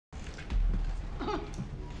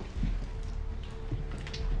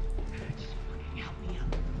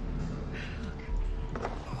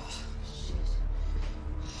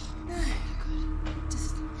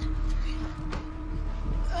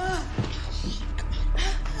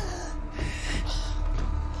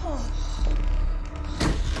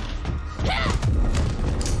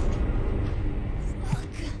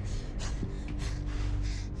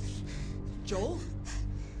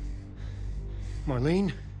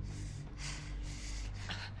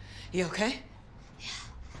You okay?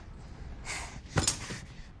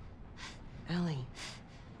 Ellie.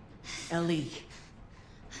 Ellie.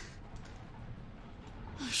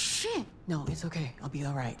 Oh, shit. No, it's okay. I'll be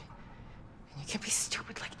all right. You can't be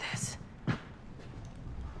stupid like this.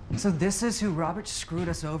 So this is who Robert screwed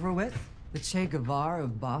us over with? The Che Guevara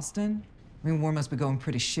of Boston? I mean, war must be going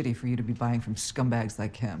pretty shitty for you to be buying from scumbags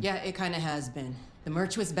like him. Yeah, it kind of has been. The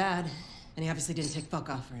merch was bad, and he obviously didn't take fuck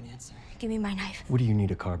off for an answer. Give me my knife. What do you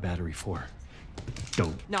need a car battery for?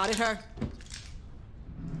 Don't. Not at her.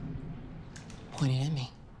 Pointed at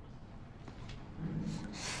me.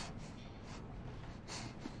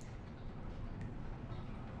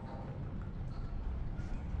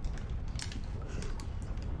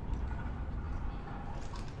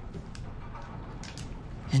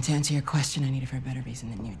 And to answer your question, I need it for a better reason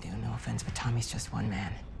than you do. No offense, but Tommy's just one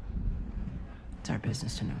man. It's our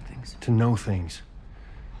business to know things. To know things.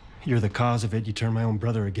 You're the cause of it. You turned my own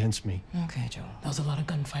brother against me. Okay, Joe. That was a lot of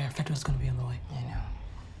gunfire. Federal's gonna be on the way. I know.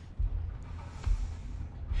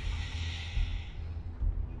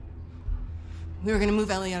 We were gonna move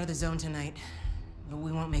Ellie out of the zone tonight, but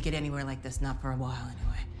we won't make it anywhere like this, not for a while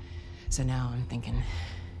anyway. So now I'm thinking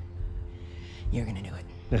you're gonna do it.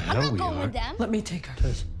 The hell I'm not we going are. with them. Let me take her.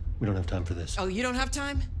 Tess, we don't have time for this. Oh, you don't have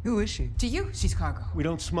time? Who is she? To you, she's cargo. We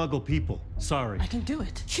don't smuggle people. Sorry. I can do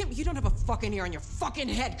it. Kim, you don't have a fucking ear on your fucking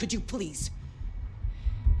head, could you please?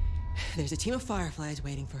 There's a team of fireflies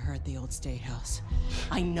waiting for her at the old state house.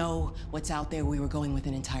 I know what's out there. We were going with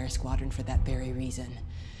an entire squadron for that very reason.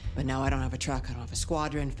 But now I don't have a truck, I don't have a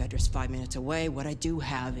squadron. Fedra's 5 minutes away. What I do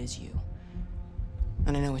have is you.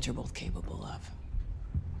 And I know what you're both capable of.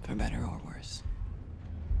 For better or worse.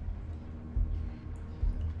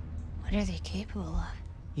 What are they capable of?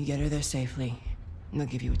 You get her there safely, and they'll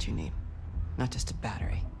give you what you need. Not just a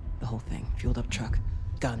battery. The whole thing. Fueled up truck,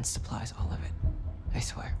 guns, supplies, all of it. I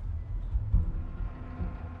swear.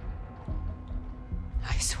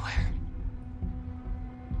 I swear.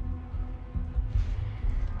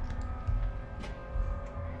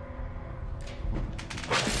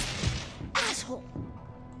 Asshole!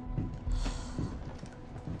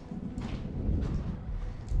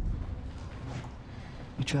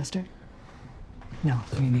 You trust her? No,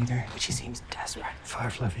 me neither. But she seems desperate.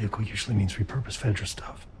 Firefly vehicle usually means repurposed Fedra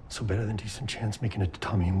stuff. So better than decent chance making it to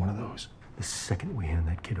Tommy in one of those. The second we hand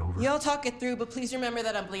that kid over... You'll talk it through, but please remember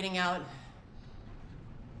that I'm bleeding out.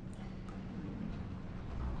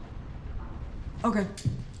 Okay,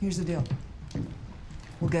 here's the deal.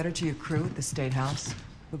 We'll get her to your crew at the State House,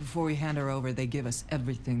 but before we hand her over, they give us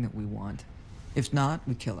everything that we want. If not,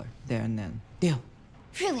 we kill her, there and then. Deal.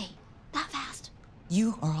 Really? That fast?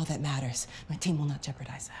 You are all that matters. My team will not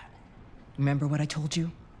jeopardize that. Remember what I told you?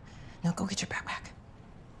 Now go get your backpack.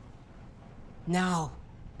 Now,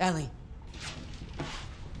 Ellie.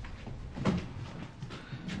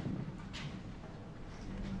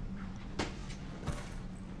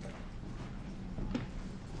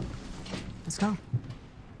 Let's go.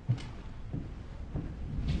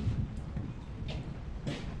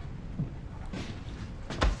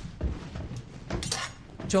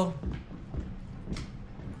 Joel.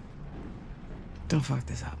 Don't fuck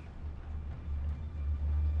this up.